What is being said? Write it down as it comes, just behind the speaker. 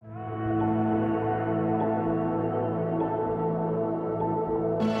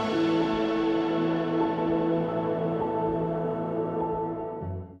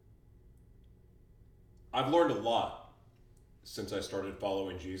I've learned a lot since I started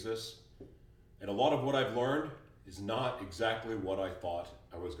following Jesus, and a lot of what I've learned is not exactly what I thought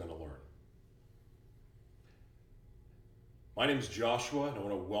I was going to learn. My name is Joshua, and I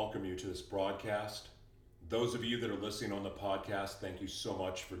want to welcome you to this broadcast. Those of you that are listening on the podcast, thank you so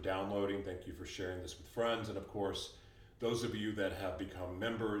much for downloading. Thank you for sharing this with friends. And of course, those of you that have become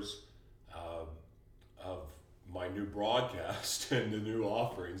members of my new broadcast and the new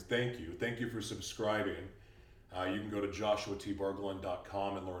offerings, thank you. Thank you for subscribing. You can go to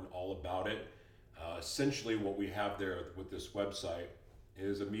joshuatberglan.com and learn all about it. Essentially, what we have there with this website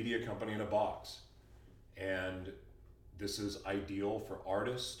is a media company in a box. And this is ideal for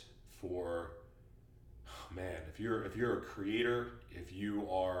artists, for if you're a creator, if you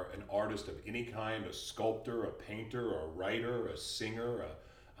are an artist of any kind, a sculptor, a painter, a writer, a singer,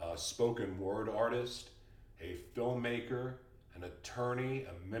 a spoken word artist, a filmmaker, an attorney,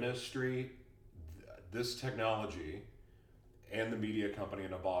 a ministry, this technology and the media company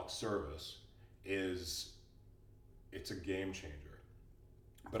in a box service it's a game changer.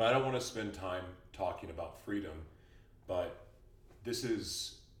 But I don't want to spend time talking about freedom, but this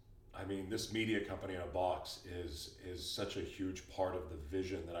media company in a box is such a huge part of the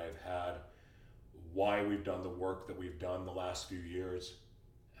vision that I've had, why we've done the work that we've done the last few years,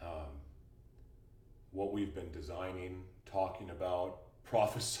 what we've been designing, talking about,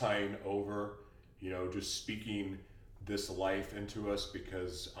 prophesying over, just speaking this life into us,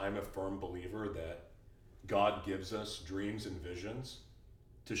 because I'm a firm believer that God gives us dreams and visions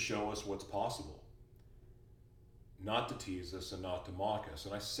to show us what's possible, not to tease us and not to mock us.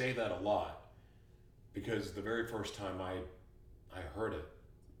 And I say that a lot because the very first time I heard it,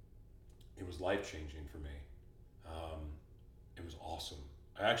 it was life-changing for me. It was awesome.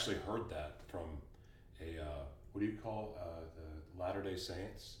 I actually heard that from what do you call the Latter-day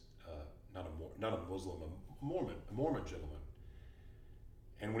Saints? Not a Muslim, a Mormon gentleman.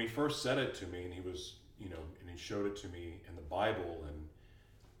 And when he first said it to me, and he was, and he showed it to me in the Bible, and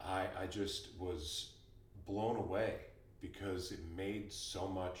I just was blown away because it made so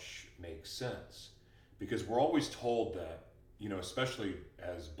much make sense. Because we're always told that, especially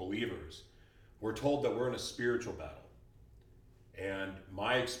as believers, we're told that we're in a spiritual battle. And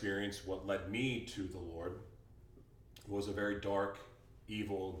my experience, what led me to the Lord, was a very dark,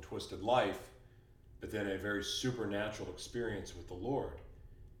 evil, and twisted life, but then a very supernatural experience with the Lord.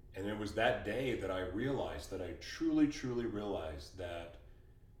 And it was that day that I realized, that I truly, truly realized that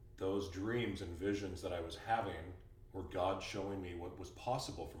those dreams and visions that I was having were God showing me what was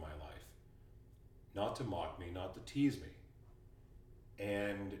possible for my life. Not to mock me, not to tease me.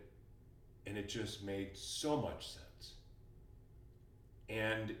 And it just made so much sense.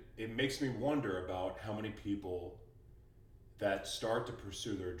 And it makes me wonder about how many people that start to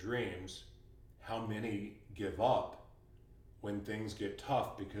pursue their dreams, how many give up when things get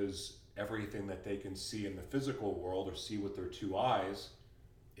tough, because everything that they can see in the physical world or see with their two eyes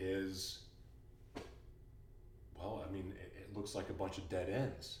is, it looks like a bunch of dead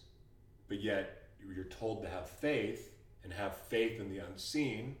ends. But yet you're told to have faith and have faith in the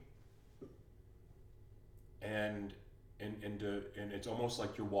unseen, and it's almost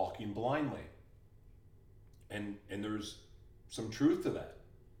like you're walking blindly. And there's some truth to that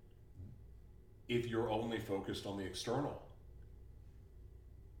if you're only focused on the external.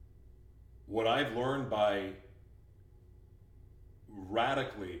 What I've learned by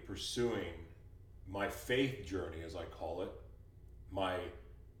radically pursuing my faith journey, as I call it, my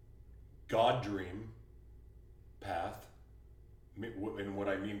God dream path, and what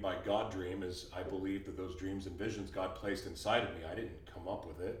I mean by God dream is I believe that those dreams and visions God placed inside of me. I didn't come up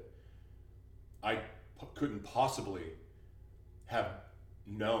with it. I couldn't possibly have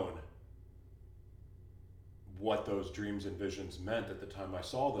known what those dreams and visions meant at the time I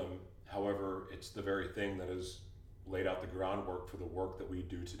saw them. However, it's the very thing that has laid out the groundwork for the work that we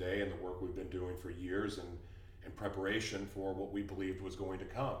do today and the work we've been doing for years, and in preparation for what we believed was going to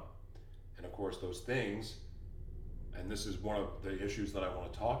come. And of course, those things, and this is one of the issues that I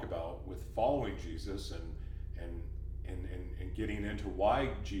want to talk about with following Jesus and getting into why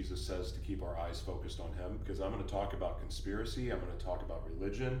Jesus says to keep our eyes focused on him, because I'm going to talk about conspiracy, I'm going to talk about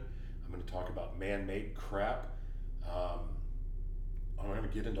religion, I'm going to talk about man-made crap. I'm going to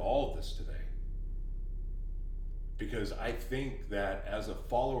get into all of this today, because I think that as a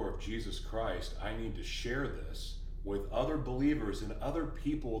follower of Jesus Christ, I need to share this with other believers and other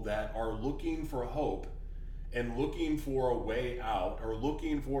people that are looking for hope and looking for a way out, or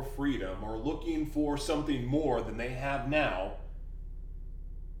looking for freedom, or looking for something more than they have now,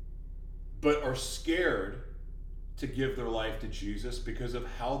 but are scared to give their life to Jesus because of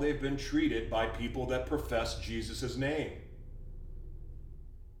how they've been treated by people that profess Jesus' name.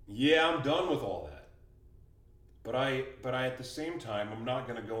 Yeah, I'm done with all that. But I at the same time, I'm not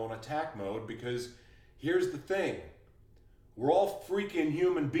going to go on attack mode, because here's the thing. We're all freaking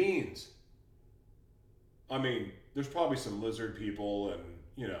human beings. I mean, there's probably some lizard people and,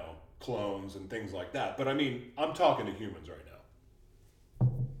 clones and things like that. But I mean, I'm talking to humans right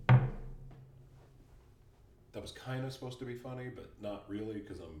now. That was kind of supposed to be funny, but not really,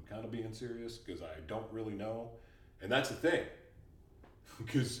 because I'm kind of being serious, because I don't really know. And that's the thing.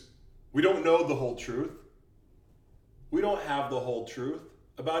 Because we don't know the whole truth. We don't have the whole truth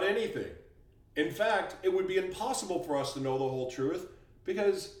about anything. In fact, it would be impossible for us to know the whole truth,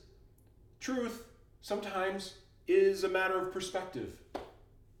 because truth sometimes is a matter of perspective,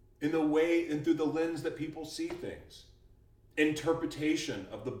 in the way and through the lens that people see things. Interpretation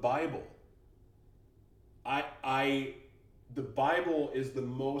of the Bible. The Bible is the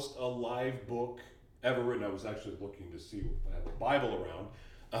most alive book ever written. I was actually looking to see if I have a Bible around.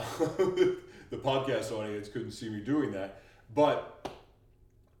 The podcast audience couldn't see me doing that, but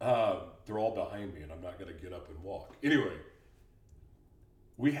they're all behind me and I'm not going to get up and walk. Anyway,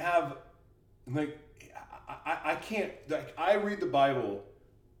 we have, I can't, I read the Bible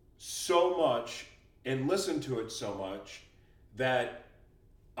so much and listen to it so much that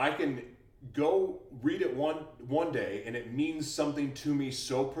I can go read it one day and it means something to me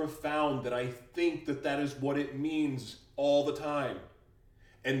so profound that I think that is what it means all the time.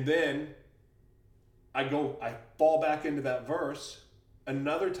 And then I fall back into that verse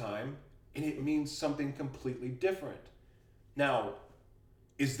another time and it means something completely different. Now,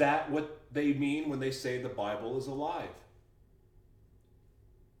 is that what they mean when they say the Bible is alive?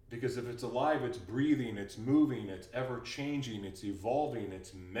 Because if it's alive, it's breathing, it's moving, it's ever-changing, it's evolving,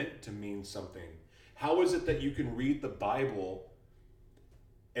 it's meant to mean something. How is it that you can read the Bible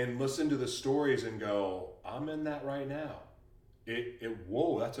and listen to the stories and go, I'm in that right now?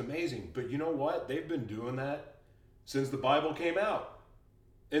 Whoa, that's amazing. But you know what? They've been doing that since the Bible came out.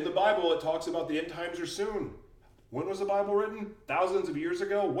 In the Bible, it talks about the end times are soon. When was the Bible written? Thousands of years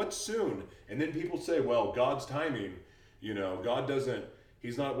ago? What's soon? And then people say, well, God's timing, God doesn't,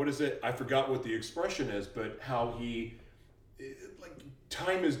 he's not, what is it? I forgot what the expression is, but how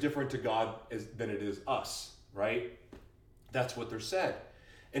time is different to God than it is us, right? That's what they're said.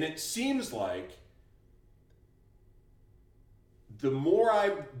 And it seems like the more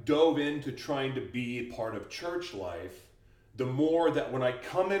I dove into trying to be a part of church life, the more that when I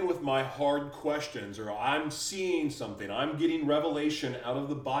come in with my hard questions, or I'm seeing something, I'm getting revelation out of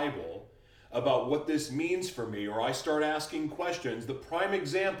the Bible about what this means for me, or I start asking questions. The prime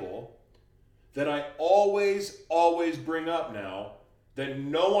example that I always bring up now, that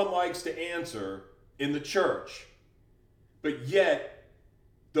no one likes to answer in the church, but yet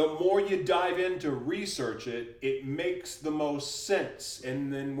the more you dive in to research it, it makes the most sense.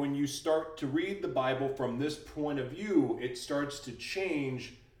 And then when you start to read the Bible from this point of view, it starts to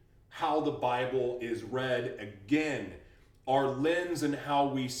change how the Bible is read again. Our lens and how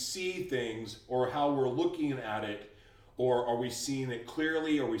we see things, or how we're looking at it, or are we seeing it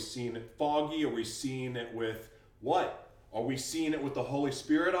clearly? Are we seeing it foggy? Are we seeing it with what? Are we seeing it with the Holy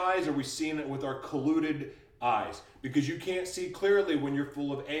Spirit eyes? Are we seeing it with our colluded eyes? Because you can't see clearly when you're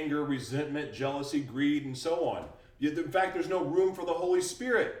full of anger, resentment, jealousy, greed, and so on. In fact, there's no room for the Holy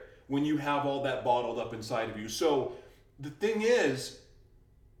Spirit when you have all that bottled up inside of you. So the thing is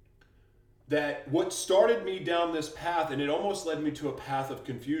that what started me down this path, and it almost led me to a path of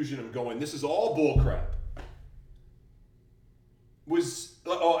confusion of going, this is all bullcrap, was,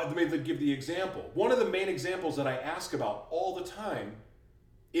 let me give the example. One of the main examples that I ask about all the time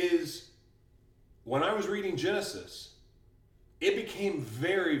is, when I was reading Genesis, it became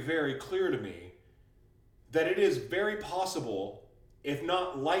very, very clear to me that it is very possible, if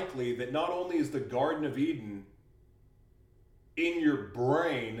not likely, that not only is the Garden of Eden in your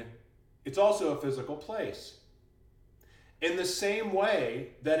brain, it's also a physical place. In the same way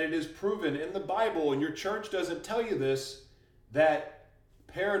that it is proven in the Bible, and your church doesn't tell you this, that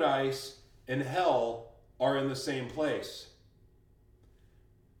paradise and hell are in the same place.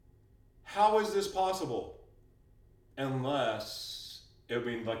 How is this possible? Unless,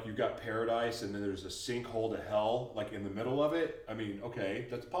 like you've got paradise and then there's a sinkhole to hell, like in the middle of it. Okay,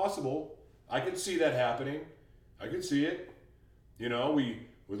 that's possible. I can see that happening. I can see it.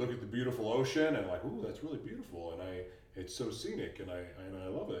 We look at the beautiful ocean and like, ooh, that's really beautiful. And it's so scenic and I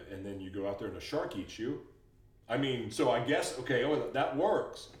love it. And then you go out there and a shark eats you. So I guess, okay, that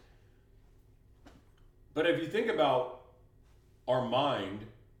works. But if you think about our mind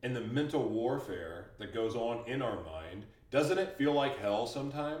and the mental warfare that goes on in our mind, doesn't it feel like hell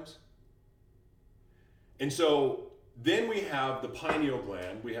sometimes? And so then we have the pineal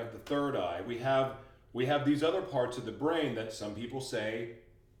gland, we have the third eye, we have these other parts of the brain that some people say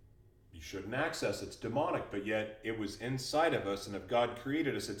you shouldn't access, it's demonic, but yet it was inside of us, and if God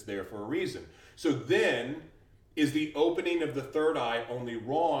created us, it's there for a reason. So then, is the opening of the third eye only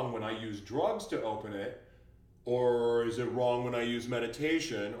wrong when I use drugs to open it? Or is it wrong when I use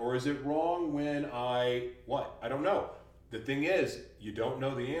meditation? Or is it wrong when I don't know. The thing is, you don't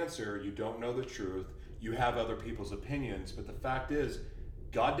know the answer, you don't know the truth, you have other people's opinions, but the fact is,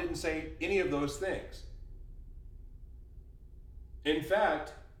 God didn't say any of those things. In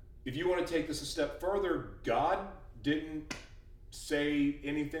fact, if you want to take this a step further, God didn't say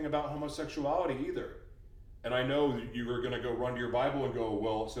anything about homosexuality either. And I know you were going to go run to your Bible and go,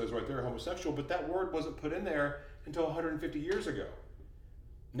 well, it says right there homosexual, but that word wasn't put in there until 150 years ago.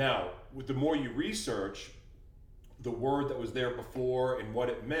 Now, with the more you research the word that was there before and what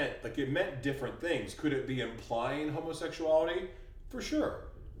it meant, like it meant different things. Could it be implying homosexuality? For sure.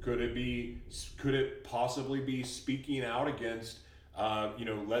 Could it possibly be speaking out against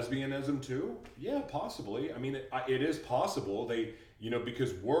lesbianism too? Yeah, possibly. I mean, it is possible.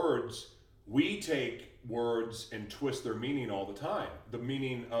 Because we take words and twist their meaning all the time. The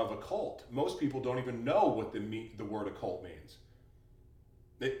meaning of occult. Most people don't even know what the word occult means.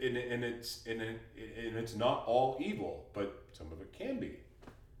 And it's not all evil, but some of it can be.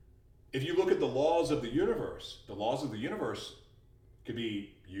 If you look at the laws of the universe could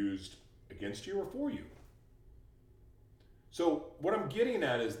be used against you or for you. So what I'm getting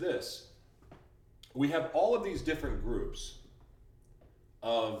at is this. We have all of these different groups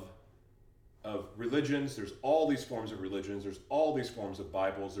of religions. There's all these forms of religions. There's all these forms of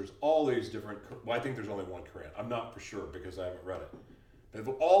Bibles. There's all these different, I think there's only one Quran. I'm not for sure because I haven't read it. We have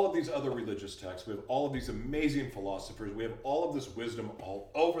all of these other religious texts. We have all of these amazing philosophers. We have all of this wisdom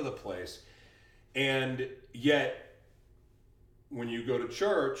all over the place. And yet, when you go to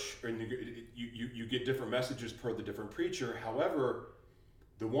church and you get different messages per the different preacher. However,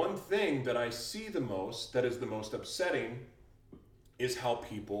 the one thing that I see the most, that is the most upsetting, is how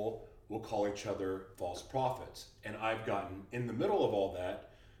people will call each other false prophets. And I've gotten in the middle of all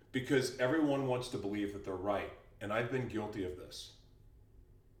that because everyone wants to believe that they're right. And I've been guilty of this.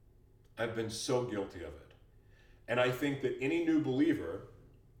 I've been so guilty of it. And I think that any new believer,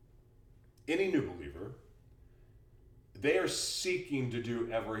 they are seeking to do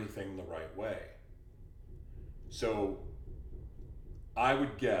everything the right way. So I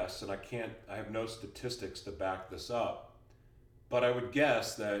would guess, and I have no statistics to back this up, but I would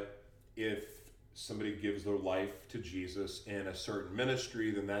guess that if somebody gives their life to Jesus in a certain ministry,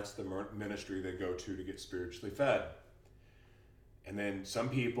 then that's the ministry they go to get spiritually fed. And then some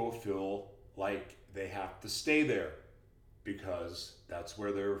people feel like they have to stay there because that's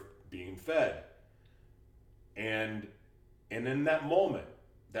where they're being fed. And in that moment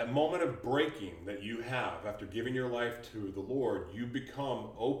of breaking that you have after giving your life to the Lord, you become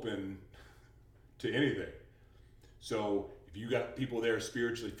open to anything. So if you got people there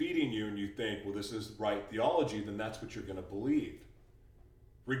spiritually feeding you and you think, well, this is right theology, then that's what you're going to believe.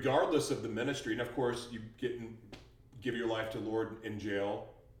 Regardless of the ministry, and of course, you give your life to the Lord in jail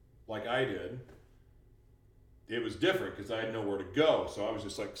like I did. It was different because I had nowhere to go. So I was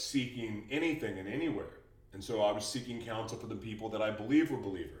just like seeking anything and anywhere. And so I was seeking counsel for the people that I believe were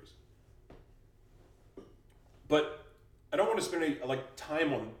believers. But I don't want to spend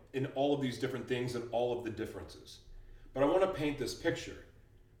time in all of these different things and all of the differences. But I want to paint this picture.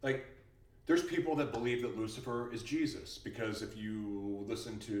 Like, there's people that believe that Lucifer is Jesus, because if you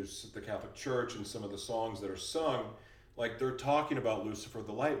listen to the Catholic Church and some of the songs that are sung, like they're talking about Lucifer,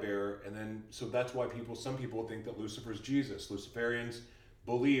 the light bearer, and then so that's why some people think that Lucifer is Jesus. Luciferians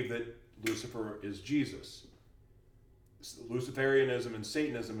believe that Lucifer is Jesus. Luciferianism and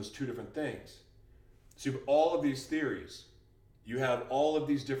Satanism is two different things. So you have all of these theories. You have all of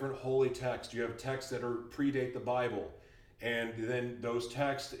these different holy texts. You have texts that predate the Bible. And then those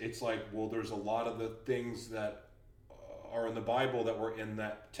texts, it's like, well, there's a lot of the things that are in the Bible that were in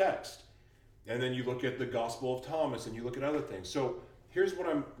that text. And then you look at the Gospel of Thomas and you look at other things. So here's what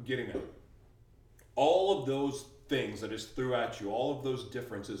I'm getting at. All of those things that I just threw at you, all of those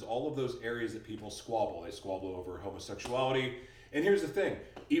differences, all of those areas that people squabble. They squabble over homosexuality. And here's the thing,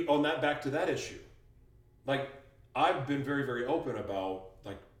 back to that issue. Like, I've been very, very open about,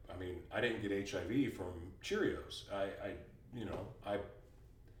 I didn't get HIV from Cheerios.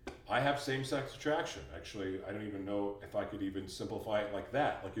 I have same-sex attraction. Actually, I don't even know if I could even simplify it like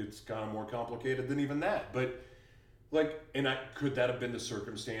that. Like, it's kind of more complicated than even that. But Like, and could that have been the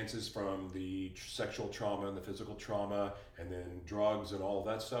circumstances from the sexual trauma and the physical trauma and then drugs and all of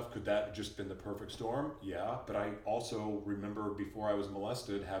that stuff? Could that have just been the perfect storm? Yeah, but I also remember before I was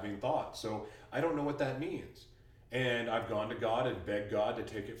molested having thoughts. So I don't know what that means. And I've gone to God and begged God to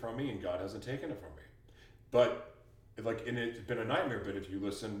take it from me, and God hasn't taken it from me. But like, and it's been a nightmare. But if you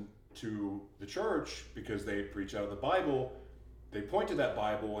listen to the church, because they preach out of the Bible, they point to that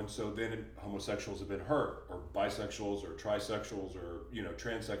Bible, and so then homosexuals have been hurt, or bisexuals, or trisexuals, or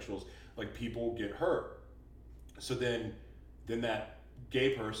transsexuals. Like, people get hurt. So then that gay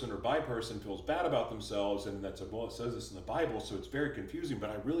person or bi person feels bad about themselves, and that's well, it says this in the Bible, so it's very confusing.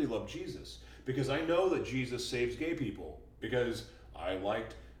 But I really love Jesus because I know that Jesus saves gay people because I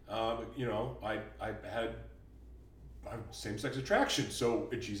liked, I had same-sex attraction, so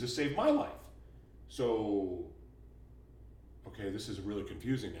Jesus saved my life. So. Okay, this is really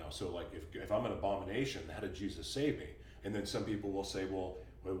confusing now. So, like, if I'm an abomination, how did Jesus save me? And then some people will say, well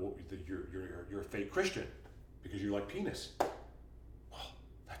you're a fake Christian because you like penis. Oh,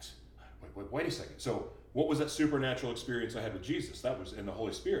 wait a second. So, what was that supernatural experience I had with Jesus? That was in the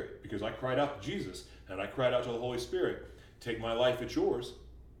Holy Spirit, because I cried out to Jesus and I cried out to the Holy Spirit, take my life, it's yours.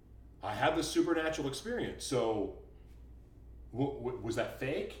 I had this supernatural experience. So, was that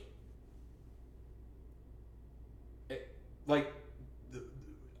fake?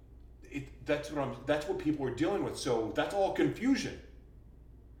 That's what people are dealing with. So that's all confusion.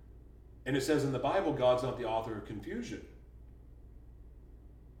 And it says in the Bible, God's not the author of confusion.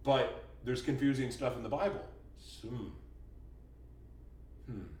 But there's confusing stuff in the Bible.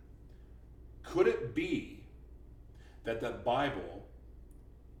 Could it be that the Bible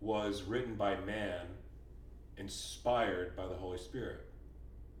was written by man, inspired by the Holy Spirit?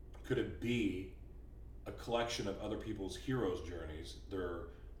 Could it be a collection of other people's heroes' journeys, their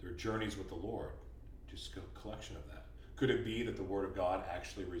journeys with the Lord, just a collection of that? Could it be that the Word of God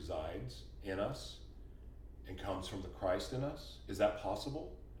actually resides in us and comes from the Christ in us? Is that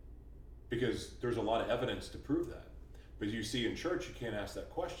possible? Because there's a lot of evidence to prove that. But you see, in church, you can't ask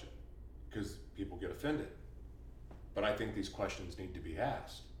that question because people get offended. But I think these questions need to be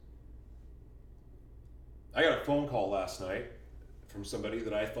asked. I got a phone call last night from somebody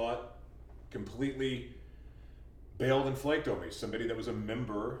that I thought completely bailed and flaked on me. Somebody that was a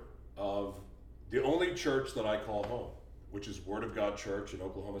member of the only church that I call home, which is Word of God Church in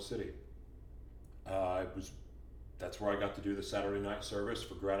Oklahoma City. That's where I got to do the Saturday night service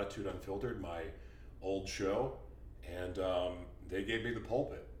for Gratitude Unfiltered, my old show, and they gave me the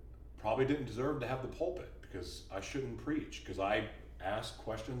pulpit. Probably didn't deserve to have the pulpit because I shouldn't preach, because I asked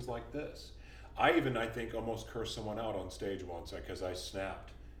questions like this. I think almost cursed someone out on stage once because I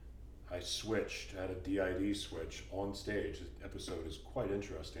snapped. I switched, had a DID switch on stage. The episode is quite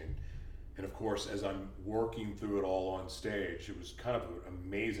interesting. And of course, as I'm working through it all on stage, it was kind of an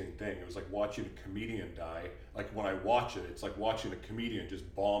amazing thing. It was like watching a comedian die. Like, when I watch it, it's like watching a comedian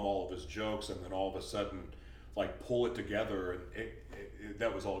just bomb all of his jokes and then all of a sudden, like, pull it together. And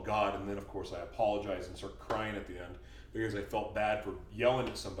that was all God. And then, of course, I apologized and started crying at the end because I felt bad for yelling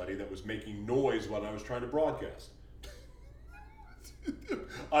at somebody that was making noise when I was trying to broadcast.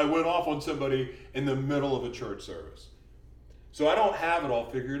 I went off on somebody in the middle of a church service. So I don't have it all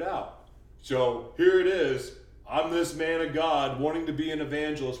figured out. So here it is. I'm this man of God wanting to be an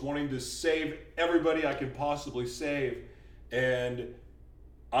evangelist, wanting to save everybody I can possibly save. And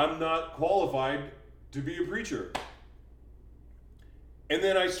I'm not qualified to be a preacher. And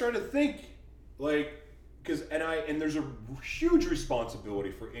then I started to think, like, and there's a huge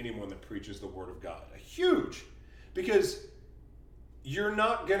responsibility for anyone that preaches the Word of God. A huge. Because you're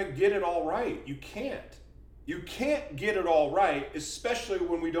not going to get it all right. You can't. You can't get it all right, especially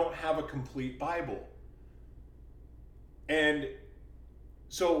when we don't have a complete Bible. And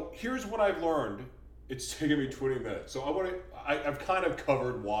so here's what I've learned. It's taken me 20 minutes. So I've kind of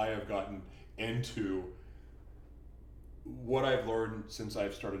covered why I've gotten into what I've learned since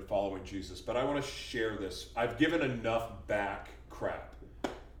I've started following Jesus. But I want to share this. I've given enough back crap.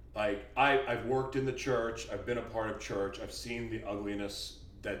 Like, I've worked in the church, I've been a part of church, I've seen the ugliness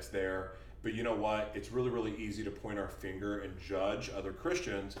that's there, but you know what? It's really, really easy to point our finger and judge other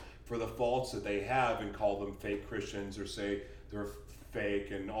Christians for the faults that they have and call them fake Christians or say they're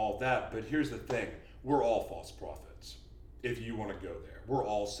fake and all that. But here's the thing, we're all false prophets, if you want to go there. We're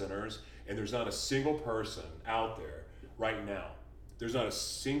all sinners, and there's not a single person out there right now. There's not a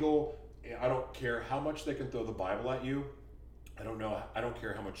single, I don't care how much they can throw the Bible at you, I don't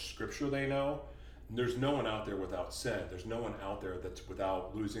care how much scripture they know. There's no one out there without sin. There's no one out there that's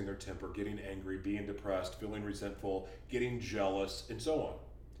without losing their temper, getting angry, being depressed, feeling resentful, getting jealous, and so on.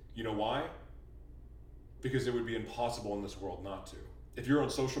 You know why? because it would be impossible in this world not to. If you're on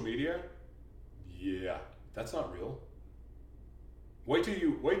social media, yeah, that's not real. Wait till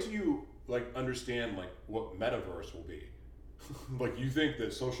you like understand like what metaverse will be. Like you think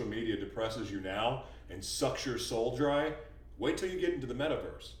that social media depresses you now and sucks your soul dry? Wait till you get into the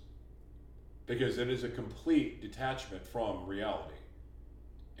metaverse. Because it is a complete detachment from reality.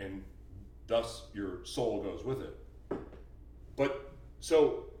 And thus your soul goes with it. But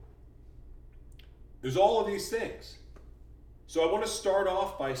so there's all of these things. So I want to start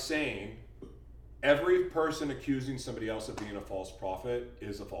off by saying every person accusing somebody else of being a false prophet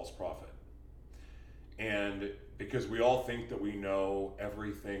is a false prophet. And because we all think that we know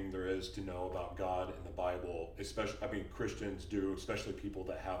everything there is to know about God and the Bible, especially, I mean, Christians do, especially people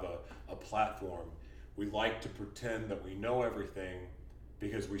that have a platform. We like to pretend that we know everything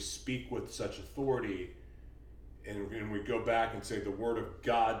because we speak with such authority, and we go back and say the Word of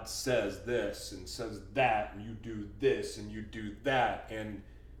God says this and says that, and you do this and you do that, and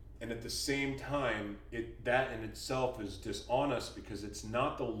at the same time, that in itself is dishonest because it's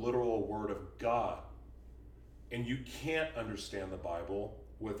not the literal Word of God. And you can't understand the Bible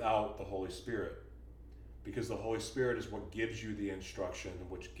without the Holy Spirit, because the Holy Spirit is what gives you the instruction,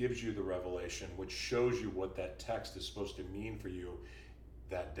 which gives you the revelation, which shows you what that text is supposed to mean for you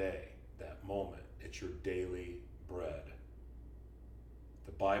that day, that moment. It's your daily bread.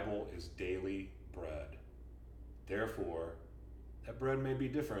 The Bible is daily bread. Therefore, that bread may be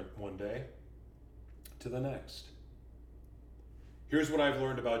different one day to the next. Here's what I've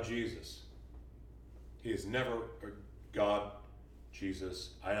learned about Jesus. He is never God,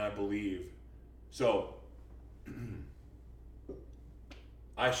 Jesus, I believe. So,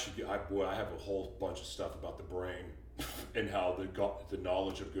 I have a whole bunch of stuff about the brain and how the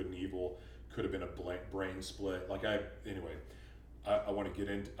knowledge of good and evil could have been a brain split. Anyway, I want to get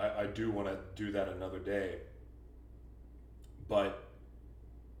into, I do want to do that another day. But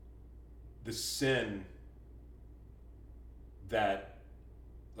the sin that,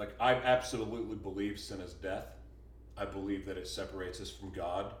 like, I absolutely believe sin is death. I believe that it separates us from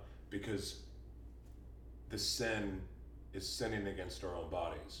God because the sin is sinning against our own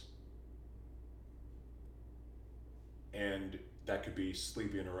bodies. And that could be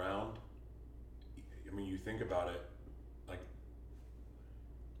sleeping around. I mean, you think about it, like,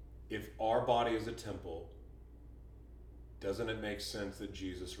 if our body is a temple, doesn't it make sense that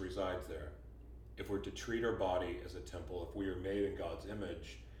Jesus resides there? If we're to treat our body as a temple, if we are made in God's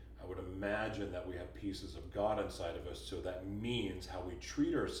image, I would imagine that we have pieces of God inside of us, so that means how we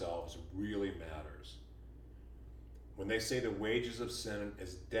treat ourselves really matters. When they say the wages of sin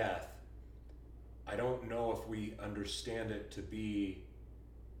is death, I don't know if we understand it to be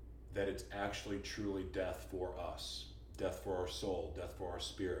that it's actually truly death for us, death for our soul, death for our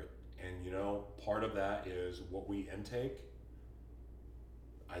spirit. And you know, part of that is what we intake.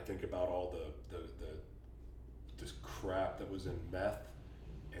 I think about all this crap that was in meth,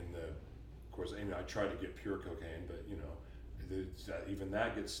 and of course, I mean, I tried to get pure cocaine, but you know, even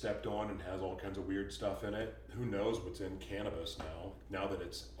that gets stepped on and has all kinds of weird stuff in it. Who knows what's in cannabis now that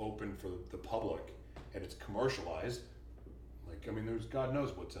it's open for the public and it's commercialized. Like, I mean, there's God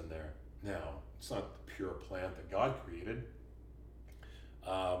knows what's in there now. It's not the pure plant that God created.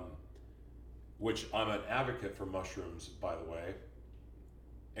 Which I'm an advocate for mushrooms, by the way,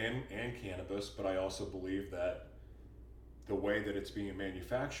 and cannabis, but I also believe that the way that it's being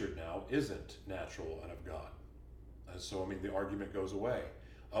manufactured now isn't natural and of God. And so, I mean, the argument goes away.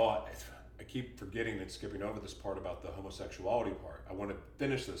 Oh, I keep forgetting and skipping over this part about the homosexuality part. I want to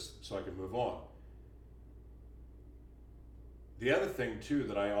finish this so I can move on. The other thing, too,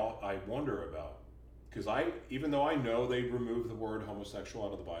 that I wonder about, because even though I know they removed the word homosexual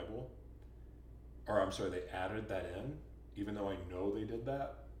out of the Bible, or I'm sorry, they added that in, even though I know they did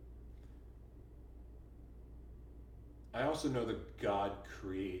that, I also know that God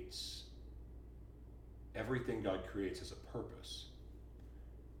creates, everything God creates has a purpose.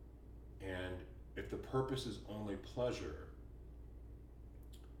 And if the purpose is only pleasure,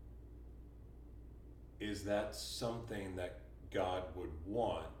 is that something that God would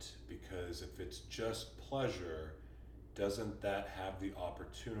want? Because if it's just pleasure, doesn't that have the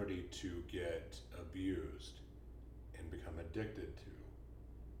opportunity to get abused and become addicted to?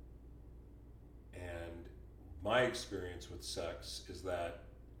 And my experience with sex is that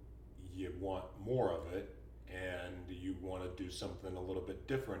you want more of it and you want to do something a little bit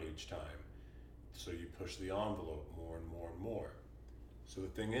different each time. So you push the envelope more and more and more. So the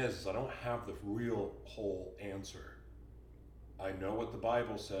thing is I don't have the real whole answer. I know what the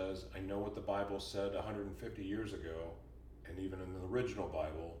Bible says. I know what the Bible said 150 years ago, and even in the original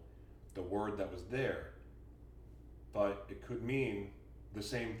Bible, the word that was there. but it could mean the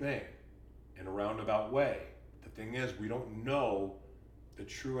same thing in a roundabout way. The thing is, we don't know the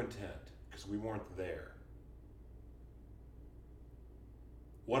true intent because we weren't there.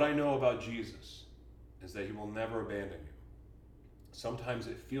 What I know about Jesus is that he will never abandon you. Sometimes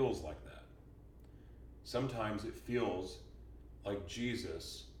it feels like that. Sometimes it feels like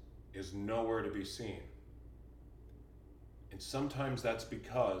Jesus is nowhere to be seen. And sometimes that's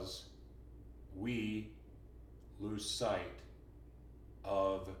because we lose sight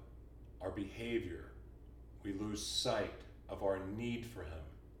of our behavior. We lose sight of our need for him.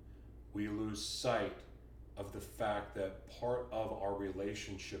 We lose sight of the fact that part of our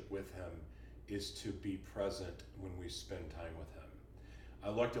relationship with him is to be present when we spend time with him. I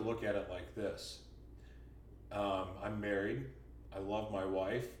like to look at it like this. I'm married, I love my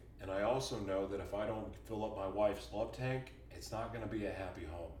wife, and I also know that if I don't fill up my wife's love tank, it's not going to be a happy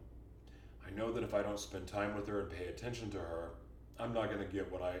home. I know that if I don't spend time with her and pay attention to her, I'm not going to get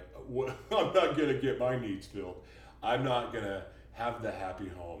I'm not going to get my needs filled. I'm not going to have the happy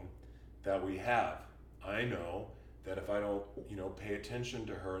home that we have. I know that if I don't, pay attention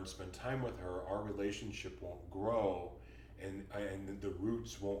to her and spend time with her, our relationship won't grow, and the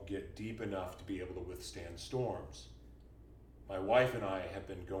roots won't get deep enough to be able to withstand storms. My wife and I have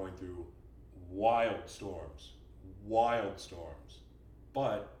been going through wild storms,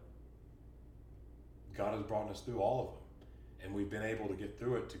 but God has brought us through all of them, and we've been able to get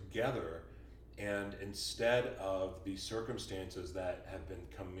through it together. And instead of the circumstances that have been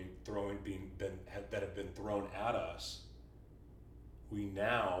thrown at us, we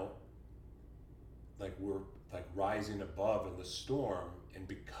now we're rising above in the storm, and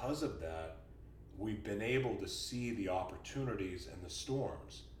because of that, we've been able to see the opportunities in the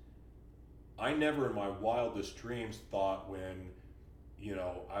storms. I never in my wildest dreams thought when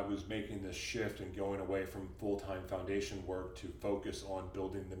I was making this shift and going away from full-time foundation work to focus on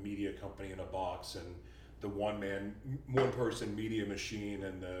building the media company in a box and the one-person media machine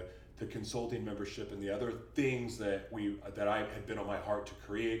and the consulting membership and the other things that I had been on my heart to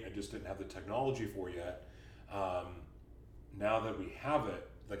create. I just didn't have the technology for yet. Now that we have it,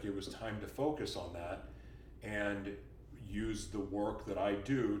 it was time to focus on that and use the work that I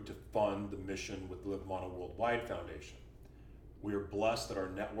do to fund the mission with Live Mono Worldwide Foundation. We are blessed that our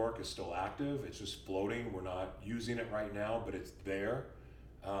network is still active. It's just floating. We're not using it right now, but it's there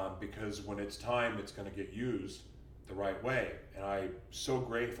because when it's time, it's going to get used the right way. And I'm so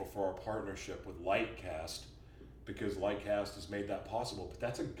grateful for our partnership with Lightcast because Lightcast has made that possible. But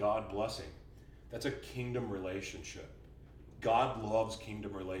that's a God blessing. That's a kingdom relationship. God loves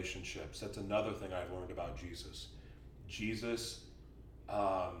kingdom relationships. That's another thing I've learned about Jesus. Jesus,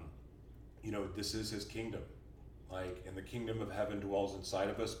 this is his kingdom. And the kingdom of heaven dwells inside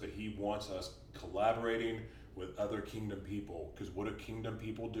of us, but he wants us collaborating with other kingdom people. Because what do kingdom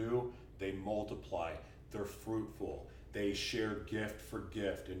people do? They multiply. They're fruitful. They share gift for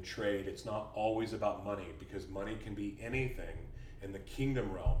gift and trade. It's not always about money, because money can be anything in the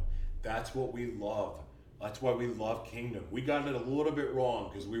kingdom realm. That's what we love. That's why we love kingdom. We got it a little bit wrong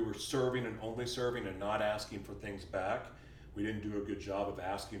because we were serving and only serving and not asking for things back. We didn't do a good job of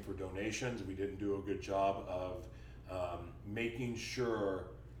asking for donations. We didn't do a good job of making sure,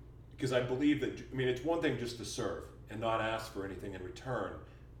 because I believe that, it's one thing just to serve and not ask for anything in return.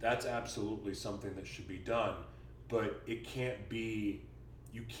 That's absolutely something that should be done, but it can't be,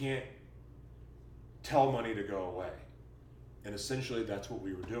 you can't tell money to go away. And essentially that's what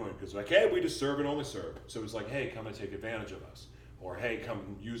we were doing, because hey, we just serve and only serve. So it's hey, come and take advantage of us, or hey, come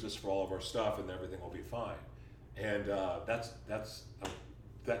and use us for all of our stuff and everything will be fine. And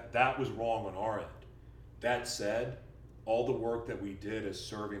that was wrong on our end. That said, all the work that we did as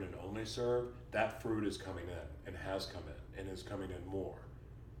serving and only serve, that fruit is coming in and has come in and is coming in more.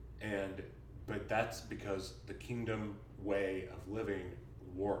 But that's because the kingdom way of living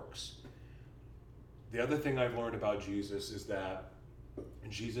works. The other thing I've learned about Jesus is that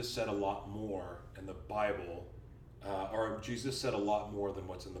Jesus said a lot more in the Bible, or Jesus said a lot more than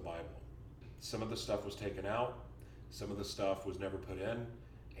what's in the Bible. Some of the stuff was taken out, some of the stuff was never put in,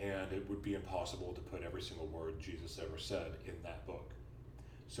 and it would be impossible to put every single word Jesus ever said in that book.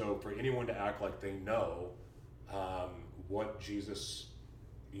 So for anyone to act like they know what Jesus,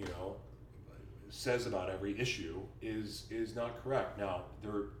 says about every issue is not correct. Now,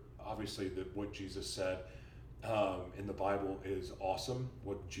 obviously what Jesus said in the Bible is awesome.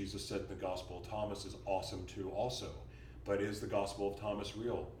 What Jesus said in the Gospel of Thomas is awesome too also. But is the Gospel of Thomas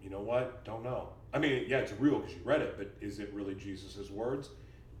real? You know what? Don't know. Yeah, it's real because you read it, but is it really Jesus's words?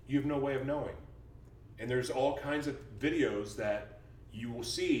 You have no way of knowing. And there's all kinds of videos that you will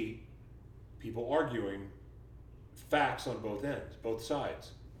see people arguing facts on both ends, both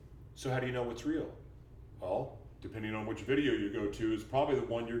sides. So how do you know what's real? Well, depending on which video you go to is probably the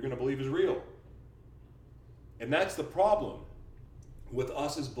one you're going to believe is real. And that's the problem with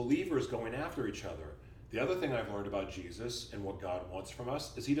us as believers going after each other. The other thing I've learned about Jesus and what God wants from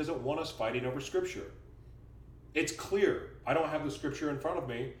us is he doesn't want us fighting over Scripture. It's clear. I don't have the Scripture in front of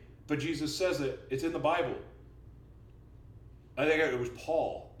me, but Jesus says it. It's in the Bible. I think it was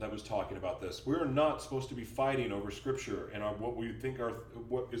Paul that was talking about this. We're not supposed to be fighting over Scripture and what we think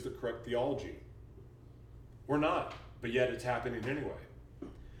what is the correct theology. We're not, but yet it's happening anyway.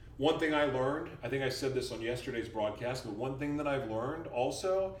 One thing I learned, I think I said this on yesterday's broadcast, but one thing that I've learned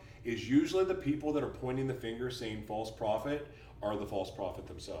also is usually the people that are pointing the finger saying false prophet are the false prophet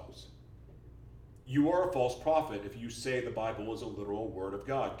themselves. You are a false prophet if you say the Bible is a literal word of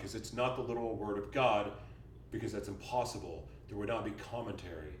God, because it's not the literal word of God, because that's impossible. There would not be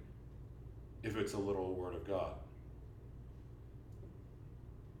commentary if it's a literal word of God.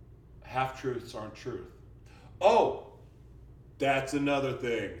 Half-truths aren't truth. Oh, that's another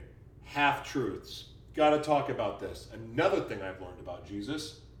thing. Half-truths. Got to talk about this. Another thing I've learned about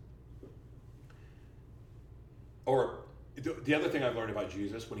Jesus, or the other thing I've learned about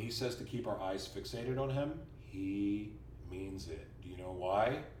Jesus, when he says to keep our eyes fixated on him, he means it. Do you know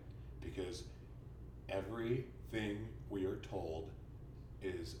why? Because everything we are told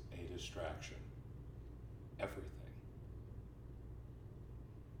is a distraction. Everything.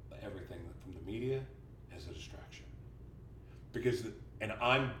 Everything from the media is a distraction. Because, and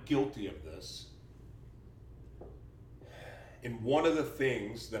I'm guilty of this, and one of the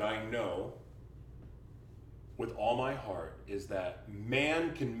things that I know with all my heart is that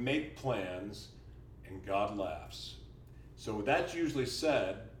man can make plans and God laughs. So that's usually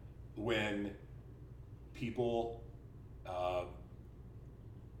said when people,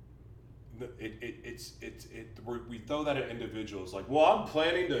 we throw that at individuals like, well, I'm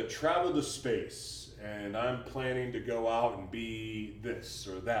planning to travel to space and I'm planning to go out and be this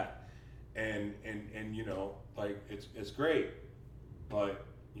or that. And you know, like it's great, but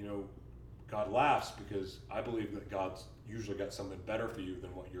you know, God laughs because I believe that God's usually got something better for you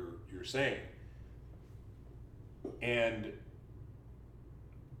than what you're saying.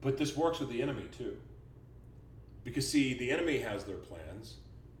 But this works with the enemy too. Because see, the enemy has their plans,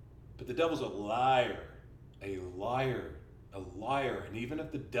 but the devil's a liar, a liar, a liar. And even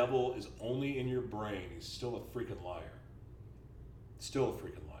if the devil is only in your brain, he's still a freaking liar. Still a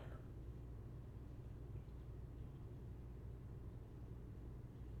freaking liar.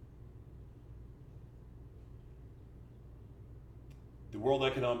 The World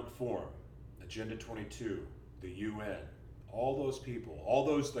Economic Forum, Agenda 22, the UN, all those people, all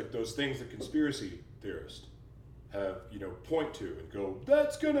those like those things that conspiracy theorists have, you know, point to and go,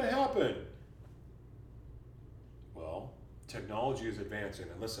 that's going to happen. Well, technology is advancing,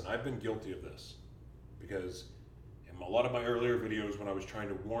 and listen, I've been guilty of this because in a lot of my earlier videos when I was trying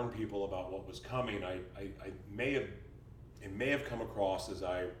to warn people about what was coming, it may have come across as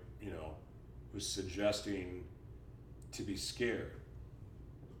I, you know, was suggesting to be scared.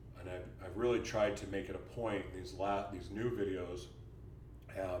 And I've really tried to make it a point in these new videos,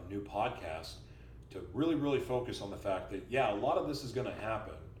 new podcasts, to really, really focus on the fact that, yeah, a lot of this is going to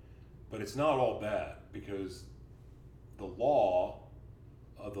happen, but it's not all bad because the law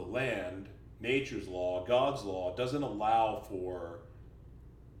of the land, nature's law, God's law, doesn't allow for,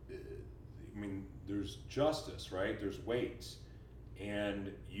 I mean, there's justice, right? There's weights.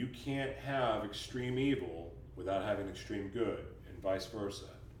 And you can't have extreme evil without having extreme good, and vice versa.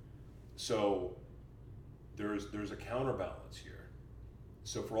 So there's a counterbalance here.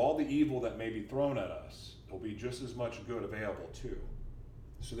 So for all the evil that may be thrown at us, there'll be just as much good available too.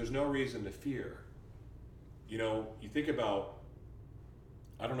 So there's no reason to fear. You know, you think about,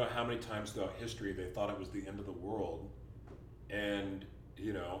 I don't know how many times throughout history they thought it was the end of the world. And,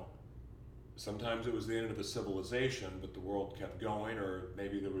 you know, sometimes it was the end of a civilization, but the world kept going, or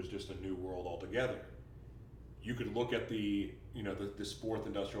maybe there was just a new world altogether. You could look at this fourth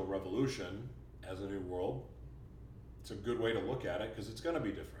industrial revolution as a new world. It's a good way to look at it because it's going to be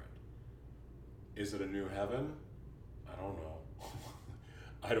different. Is it a new heaven? I don't know.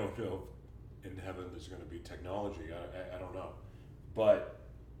 I don't know if in heaven there's going to be technology. I don't know. But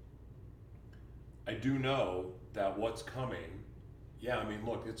I do know that what's coming, yeah, I mean,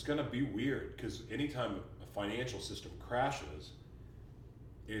 look, it's going to be weird because anytime a financial system crashes,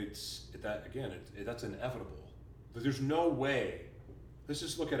 that's inevitable. But there's no way, let's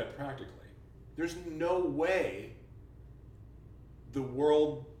just look at it practically. There's no way the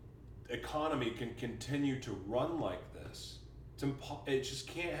world economy can continue to run like this. It just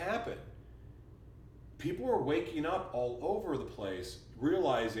can't happen. people are waking up all over the place,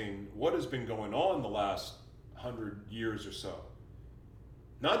 realizing what has been going on the last 100 years or so.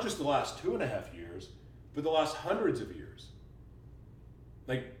 Not just the last 2.5 years, but the last hundreds of years.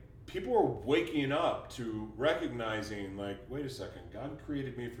 Like, people are waking up to recognizing, like, wait a second, God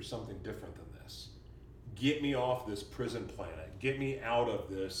created me for something different than this. Get me off this prison planet. Get me out of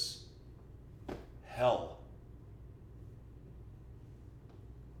this hell.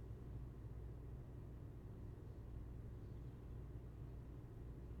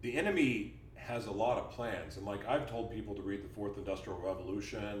 The enemy has a lot of plans, and like I've told people to read the Fourth Industrial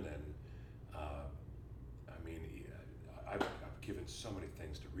Revolution, and I mean, I've given so many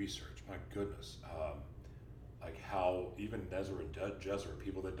things to research. My goodness, like how even Nezer and Jezer,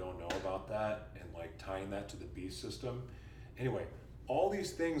 people that don't know about that, and like tying that to the beast system. Anyway, all these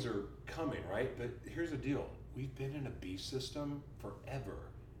things are coming, right? But here's the deal: we've been in a beast system forever.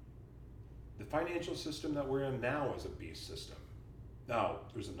 The financial system that we're in now is a beast system. Now,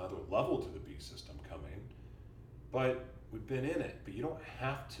 there's another level to the beast system coming, but we've been in it, but you don't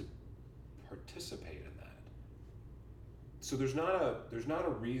have to participate in that. So there's not a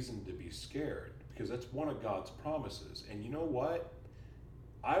reason to be scared, because that's one of God's promises. And you know what?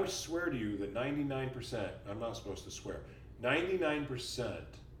 I swear to you that 99%, I'm not supposed to swear, 99%,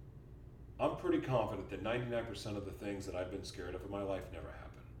 I'm pretty confident that 99% of the things that I've been scared of in my life never happen.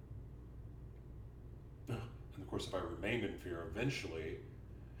 And of course, if I remained in fear, eventually,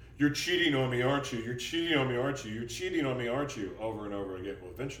 you're cheating on me, aren't you? You're cheating on me, aren't you? You're cheating on me, aren't you? Over and over again. Well,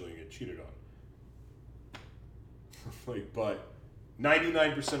 eventually you get cheated on. Like, but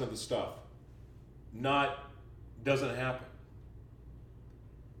 99% of the stuff doesn't happen.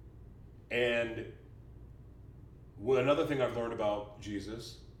 And another thing I've learned about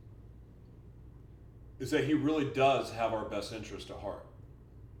Jesus is that he really does have our best interest at heart.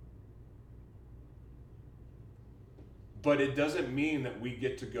 But it doesn't mean that we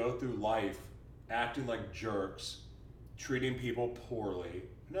get to go through life acting like jerks, treating people poorly.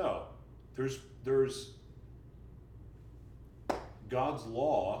 No, there's God's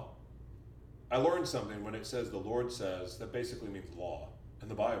law. I learned something when it says the Lord says, that basically means law in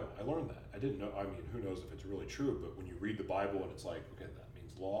the Bible. I learned that. I didn't know, I mean, who knows if it's really true, but when you read the Bible and it's like, okay, that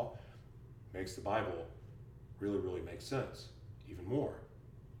means law, makes the Bible really, really make sense, even more.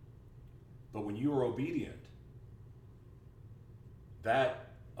 But when you are obedient,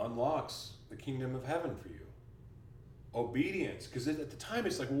 that unlocks the kingdom of heaven for you. Obedience, because at the time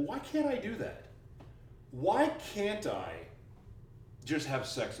it's like, well, why can't I do that? Why can't I just have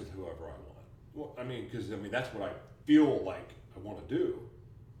sex with whoever I want? Well, I mean, because that's what I feel like I want to do.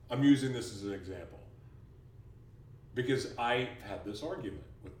 I'm using this as an example because I had this argument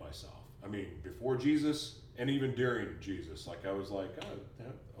with myself. I mean, before Jesus and even during Jesus, like I was like,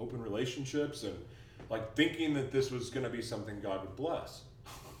 oh, open relationships and like thinking that this was going to be something God would bless.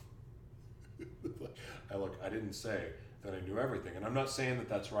 I didn't say that I knew everything, and I'm not saying that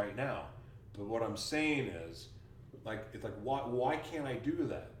that's right now. But what I'm saying is, like, it's like, why can't I do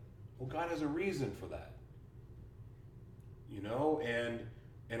that? Well, God has a reason for that, you know.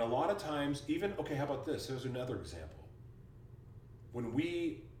 And a lot of times, even okay, how about this? Here's another example. When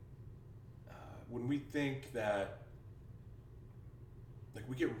we think that, like,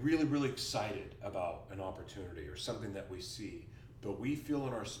 we get really, really excited about an opportunity or something that we see, but we feel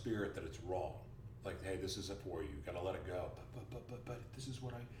in our spirit that it's wrong. Like, hey, this isn't for you. You gotta let it go. But this is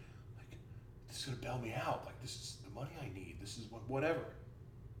what this is gonna bail me out. Like, this is the money I need. This is whatever.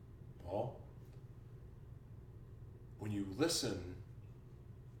 Well, when you listen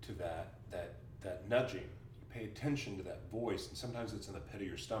to that nudging, you pay attention to that voice, and sometimes it's in the pit of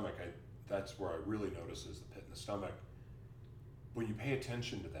your stomach. That's where I really notice is the pit in the stomach. When you pay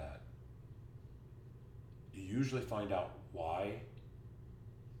attention to that, you usually find out why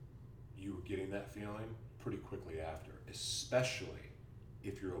you were getting that feeling pretty quickly after, especially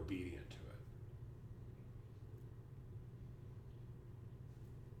if you're obedient to it.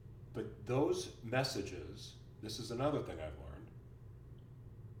 But those messages, this is another thing I've learned,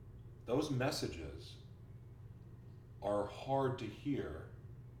 those messages are hard to hear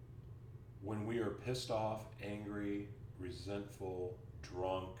when we are pissed off, angry, resentful,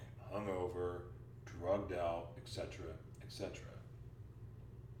 drunk, hungover, drugged out, etc., etc.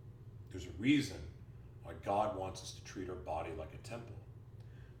 There's a reason why God wants us to treat our body like a temple.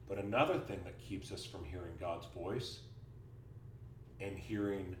 But another thing that keeps us from hearing God's voice and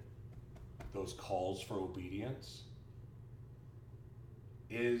hearing those calls for obedience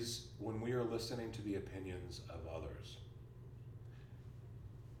is when we are listening to the opinions of others.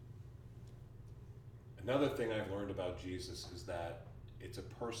 Another thing I've learned about Jesus is that it's a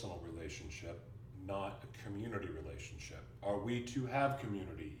personal relationship not a community relationship? Are we to have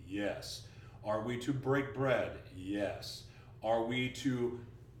community? Yes. Are we to break bread? Yes. Are we to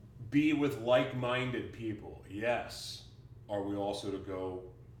be with like-minded people? Yes. Are we also to go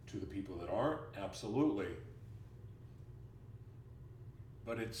to the people that aren't? Absolutely.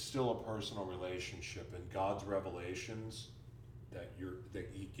 But it's still a personal relationship, and God's revelations that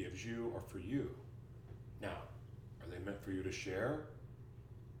He gives you are for you. Now, are they meant for you to share?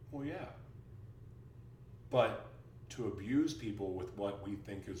 Well, yeah. But to abuse people with what we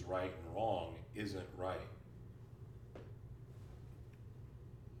think is right and wrong isn't right.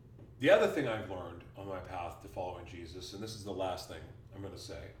 The other thing I've learned on my path to following Jesus, and this is the last thing I'm going to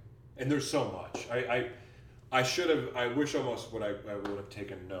say, and there's so much. I wish almost I would have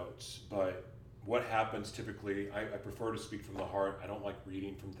taken notes, but what happens typically, I prefer to speak from the heart. I don't like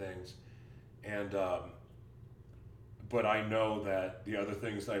reading from things. And, but I know that the other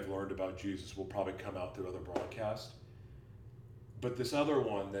things I've learned about Jesus will probably come out through other broadcasts. But this other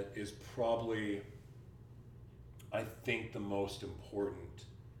one that is probably, I think, the most important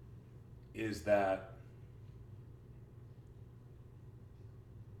is that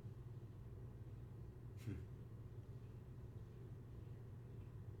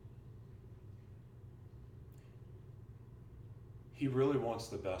He really wants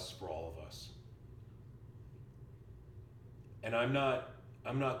the best for all of us. And I'm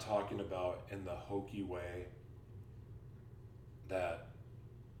not talking about in the hokey way that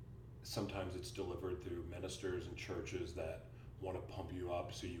sometimes it's delivered through ministers and churches that want to pump you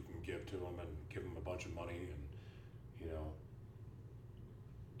up so you can give to them and give them a bunch of money and,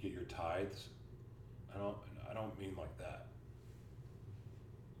 get your tithes. I don't mean like that.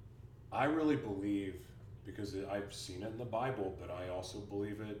 I really believe, because I've seen it in the Bible, but I also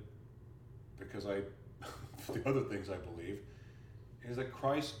believe it because the other things I believe is that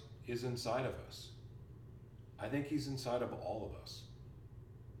Christ is inside of us. I think He's inside of all of us.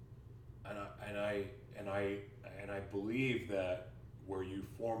 And I believe that where you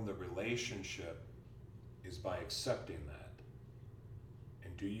form the relationship is by accepting that.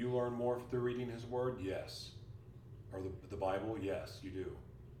 And do you learn more through reading His Word? Yes. Or the Bible? Yes, you do.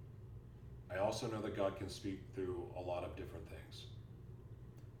 I also know that God can speak through a lot of different things.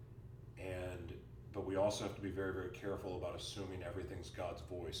 But we also have to be very, very careful about assuming everything's God's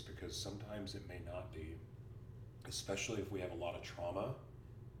voice, because sometimes it may not be, especially if we have a lot of trauma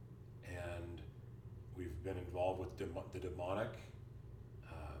and we've been involved with the demonic.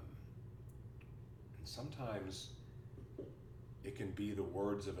 And sometimes it can be the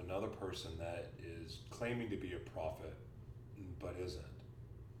words of another person that is claiming to be a prophet but isn't.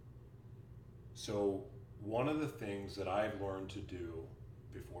 So one of the things that I've learned to do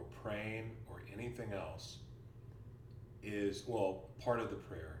before praying or anything else is, well, part of the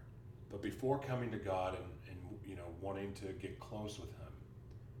prayer, but before coming to God and wanting to get close with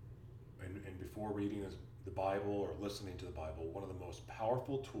Him, and before reading the Bible or listening to the Bible, one of the most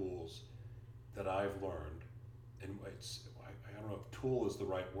powerful tools that I've learned, and I don't know if tool is the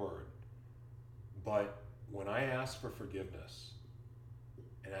right word, but when I ask for forgiveness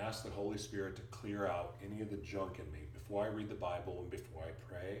and ask the Holy Spirit to clear out any of the junk in me before I read the Bible and before I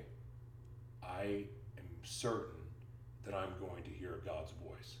pray, I am certain that I'm going to hear God's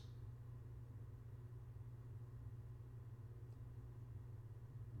voice.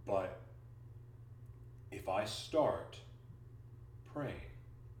 But if I start praying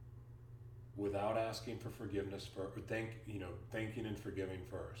without asking for forgiveness thanking and forgiving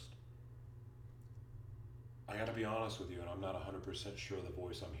first, I got to be honest with you, and I'm not 100% sure the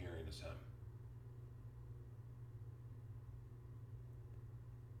voice I'm hearing is Him.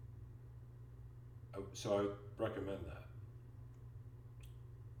 So I recommend that.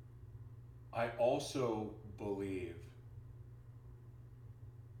 I also believe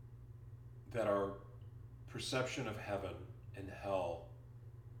that our perception of heaven and hell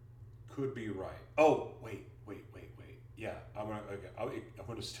could be right. Oh, wait. Yeah, I'm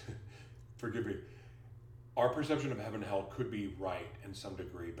gonna forgive me. Our perception of heaven and hell could be right in some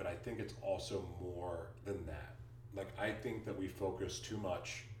degree, but I think it's also more than that. Like, I think that we focus too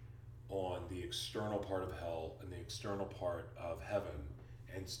much on the external part of hell and the external part of heaven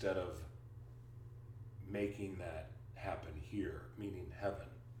instead of making that happen here, meaning heaven.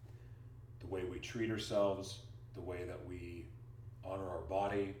 The way we treat ourselves, the way that we honor our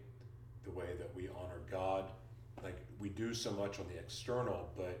body, the way that we honor God. Like, we do so much on the external,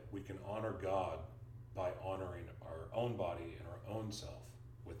 but we can honor God by honoring our own body and our own self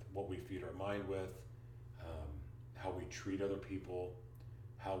with what we feed our mind with, how we treat other people,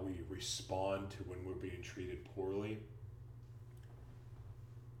 how we respond to when we're being treated poorly.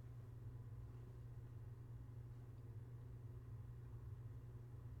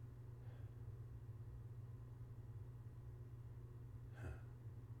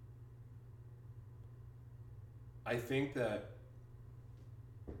 I think that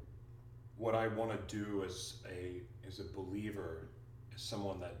what I want to do as a believer, as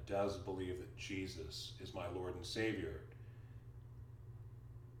someone that does believe that Jesus is my Lord and Savior,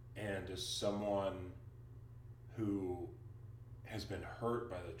 and as someone who has been hurt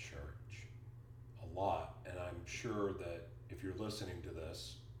by the church a lot, and I'm sure that if you're listening to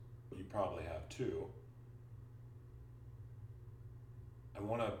this, you probably have too. I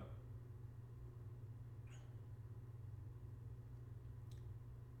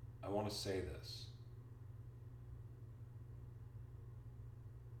want to say this.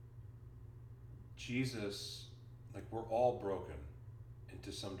 Jesus, like, we're all broken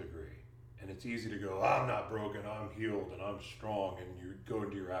to some degree. And it's easy to go, I'm not broken, I'm healed, and I'm strong, and you go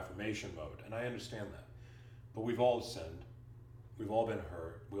into your affirmation mode. And I understand that. But we've all sinned. We've all been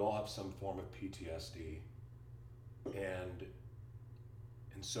hurt. We all have some form of PTSD. And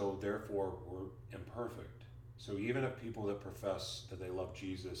so therefore we're imperfect. So even if people that profess that they love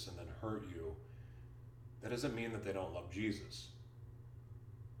Jesus and then hurt you, that doesn't mean that they don't love Jesus.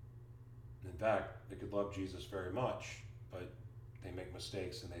 In fact, they could love Jesus very much, but they make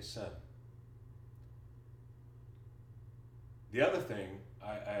mistakes and they sin. The other thing,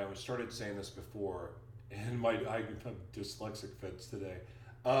 I started saying this before, and I have dyslexic fits today.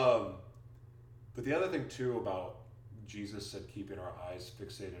 But the other thing too about Jesus said keeping our eyes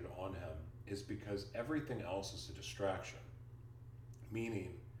fixated on him is because everything else is a distraction.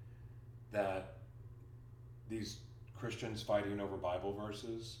 Meaning that these Christians fighting over Bible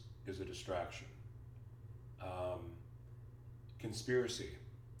verses is a distraction. Conspiracy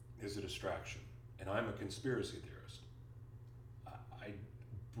is a distraction. And I'm a conspiracy theorist. I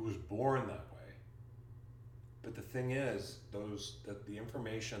was born that way. But the thing is, that the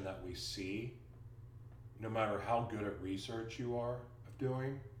information that we see, no matter how good at research you are of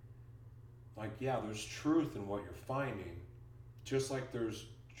doing, like, yeah, there's truth in what you're finding, just like there's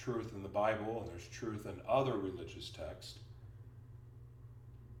truth in the Bible and there's truth in other religious texts.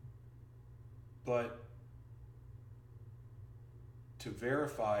 But to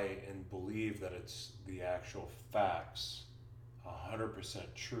verify and believe that it's the actual facts,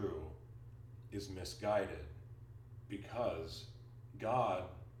 100% true, is misguided, because God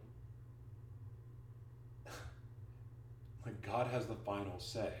has the final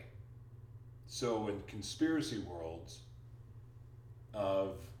say. So in conspiracy worlds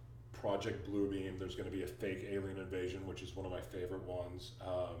of Project Bluebeam, there's going to be a fake alien invasion, which is one of my favorite ones.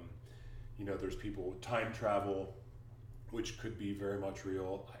 There's people with time travel, which could be very much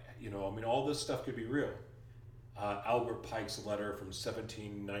real. All this stuff could be real. Albert Pike's letter from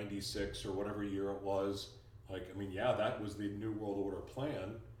 1796 or whatever year it was, that was the New World Order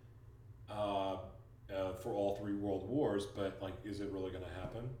plan for all three world wars, but is it really going to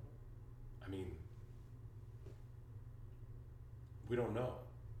happen? We don't know.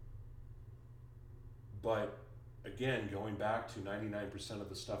 But again, going back to 99% of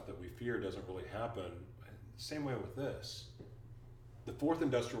the stuff that we fear doesn't really happen. Same way with this. The fourth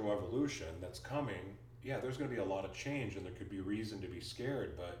industrial revolution that's coming, yeah, there's going to be a lot of change and there could be reason to be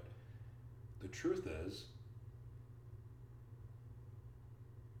scared, but the truth is,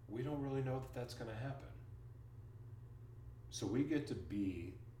 we don't really know that that's going to happen. So we get to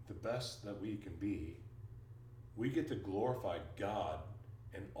be the best that we can be. We get to glorify God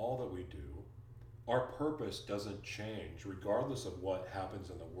in all that we do. Our purpose doesn't change regardless of what happens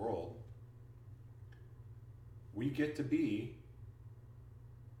in the world. We get to be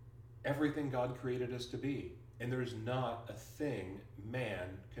everything God created us to be. And there's not a thing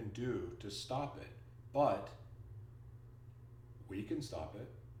man can do to stop it. But we can stop it.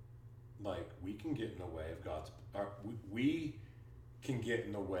 We can get in the way of we can get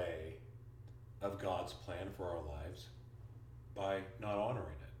in the way of God's plan for our lives by not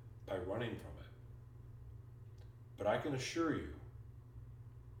honoring it, by running from it. But I can assure you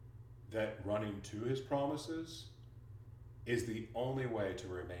that running to his promises is the only way to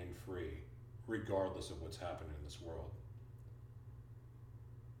remain free, regardless of what's happening in this world.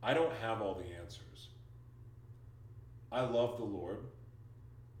 I don't have all the answers. I love the Lord.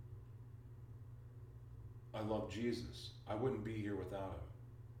 I love Jesus. I wouldn't be here without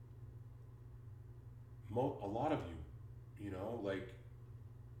him. A lot of you,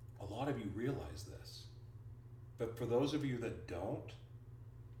 a lot of you realize this. But for those of you that don't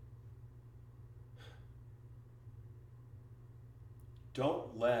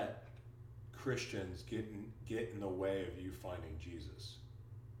let Christians get in the way of you finding Jesus.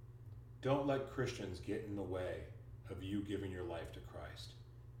 Don't let Christians get in the way of you giving your life to Christ.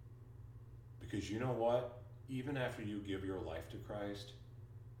 Because you know what? Even after you give your life to Christ,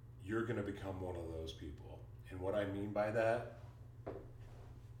 you're going to become one of those people. And what I mean by that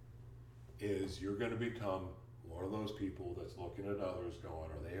is you're going to become one of those people that's looking at others going,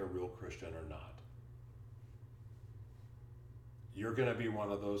 are they a real Christian or not? You're going to be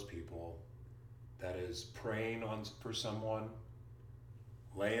one of those people that is praying for someone,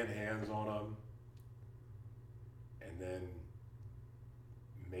 laying hands on them, and then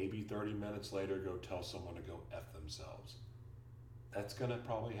maybe 30 minutes later go tell someone to go F themselves. That's going to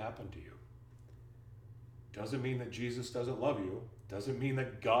probably happen to you. Doesn't mean that Jesus doesn't love you. Doesn't mean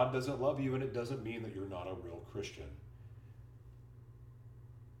that God doesn't love you, and it doesn't mean that you're not a real Christian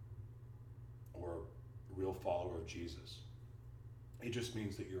or a real follower of Jesus. It just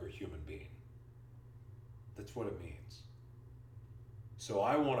means that you're a human being. That's what it means. So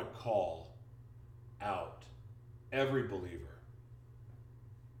I want to call out every believer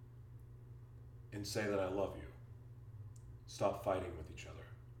and say that I love you. Stop fighting with each other.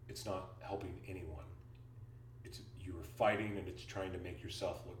 It's not helping anyone. You're fighting and it's trying to make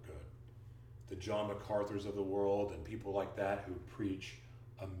yourself look good. The John MacArthurs of the world and people like that who preach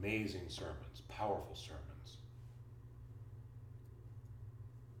amazing sermons, powerful sermons.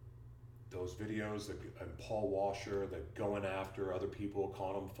 Those videos and Paul Washer that going after other people,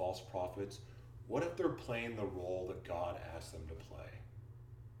 calling them false prophets. What if they're playing the role that God asked them to play?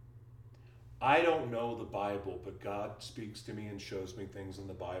 I don't know the Bible, but God speaks to me and shows me things in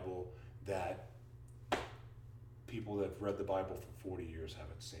the Bible that people that have read the Bible for 40 years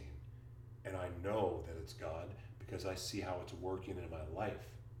haven't seen. And I know that it's God because I see how it's working in my life.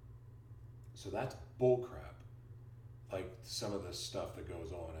 So that's bullcrap. Like some of the stuff that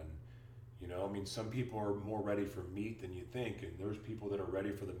goes on. And, some people are more ready for meat than you think. And there's people that are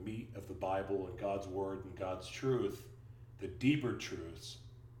ready for the meat of the Bible and God's word and God's truth, the deeper truths.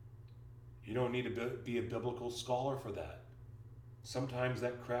 You don't need to be a biblical scholar for that. Sometimes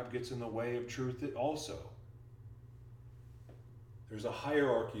that crap gets in the way of truth also. There's a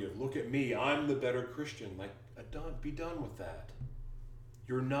hierarchy of, look at me, I'm the better Christian. Like, be done with that.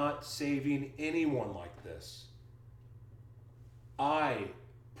 You're not saving anyone like this. I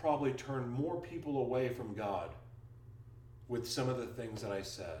probably turned more people away from God with some of the things that I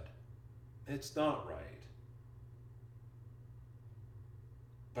said. It's not right.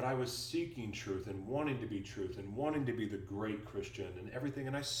 But I was seeking truth and wanting to be truth and wanting to be the great Christian and everything.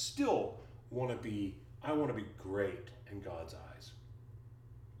 And I still want to be great in God's eyes.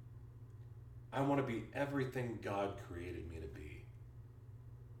 I want to be everything God created me to be.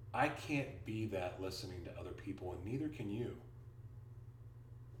 I can't be that listening to other people, and neither can you.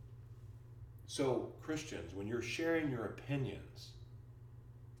 So, Christians, when you're sharing your opinions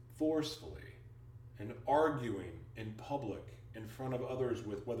forcefully and arguing in public in front of others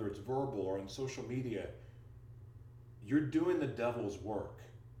with whether it's verbal or on social media, you're doing the devil's work.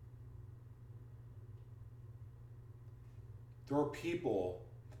 There are people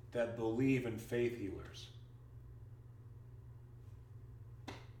that believe in faith healers.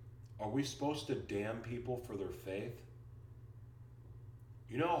 Are we supposed to damn people for their faith?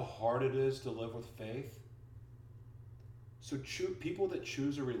 You know how hard it is to live with faith? So people that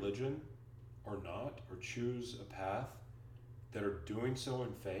choose a religion or not, or choose a path that are doing so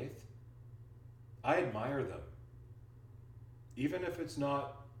in faith, I admire them. Even if it's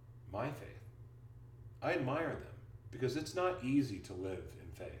not my faith, I admire them because it's not easy to live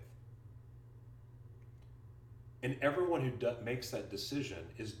in faith. And everyone who makes that decision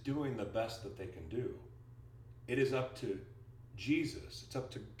is doing the best that they can do. It is up to Jesus, it's up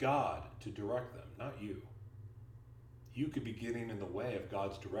to God to direct them, not you. You could be getting in the way of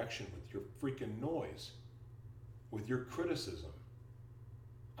God's direction with your freaking noise, with your criticism.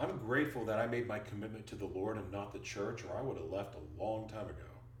 I'm grateful that I made my commitment to the Lord and not the church, or I would have left a long time ago.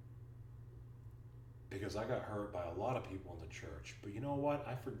 Because I got hurt by a lot of people in the church. But you know what?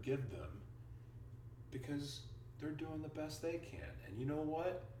 I forgive them because they're doing the best they can. And you know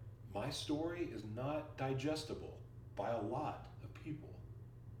what? My story is not digestible by a lot of people.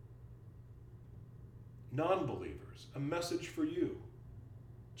 Non-believers, a message for you.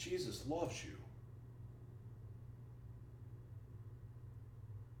 Jesus loves you.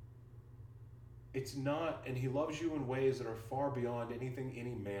 It's not, and he loves you in ways that are far beyond anything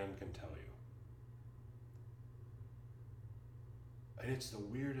any man can tell you. And it's the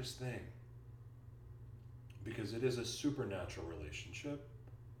weirdest thing, because it is a supernatural relationship.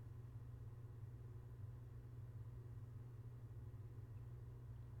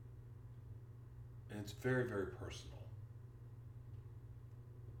 And it's very, very personal.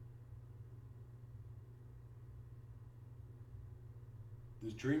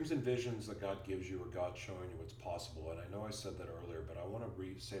 The dreams and visions that God gives you are God showing you what's possible. And I know I said that earlier, but I want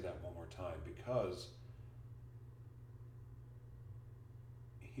to say that one more time, because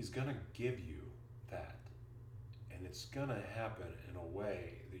He's going to give you that. And it's going to happen in a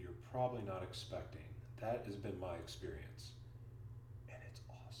way that you're probably not expecting. That has been my experience. And it's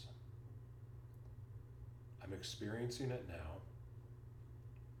awesome. I'm experiencing it now.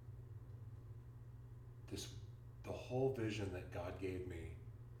 The whole vision that God gave me,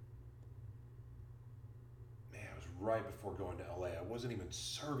 man, it was right before going to LA. I wasn't even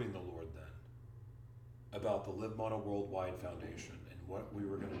serving the Lord then, about the Live Mono Worldwide Foundation and what we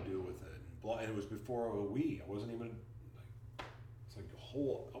were going to do with it. And it was before I wasn't even, it's like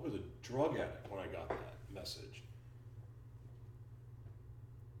I was a drug addict when I got that message.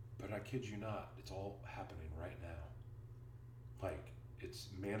 But I kid you not, it's all happening right now. Like, it's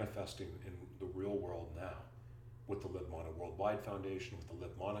manifesting in the real world now with the Live Mono Worldwide Foundation, with the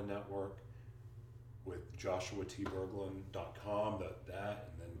Live Mono Network, with joshuatberglan.com,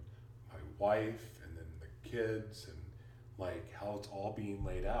 that, and then my wife, and then the kids, and like how it's all being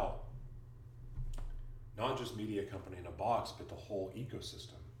laid out. Not just media company in a box, but the whole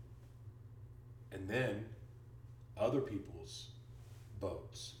ecosystem. And then other people's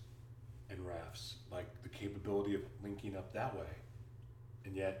boats and rafts, like the capability of linking up that way,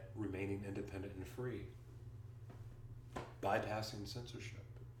 and yet remaining independent and free, bypassing censorship.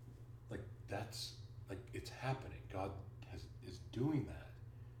 Like that's like it's happening. God is doing that.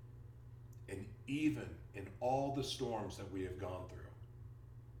 And even in all the storms that we have gone through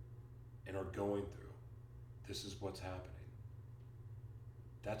and are going through, this is what's happening.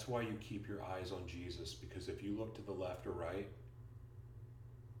 That's why you keep your eyes on Jesus, because if you look to the left or right,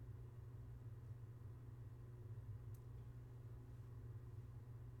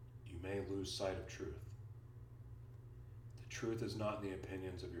 you may lose sight of truth. The truth is not in the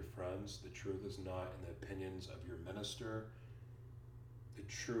opinions of your friends. The truth is not in the opinions of your minister. The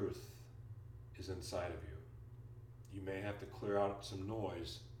truth is inside of you. You may have to clear out some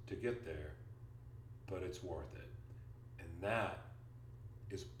noise to get there, but it's worth it. And that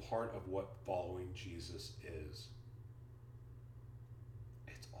is part of what following Jesus is.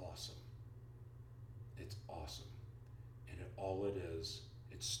 It's awesome. It's awesome. And all it is,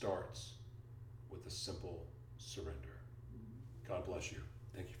 it starts with a simple surrender. God bless you.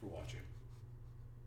 Thank you for watching.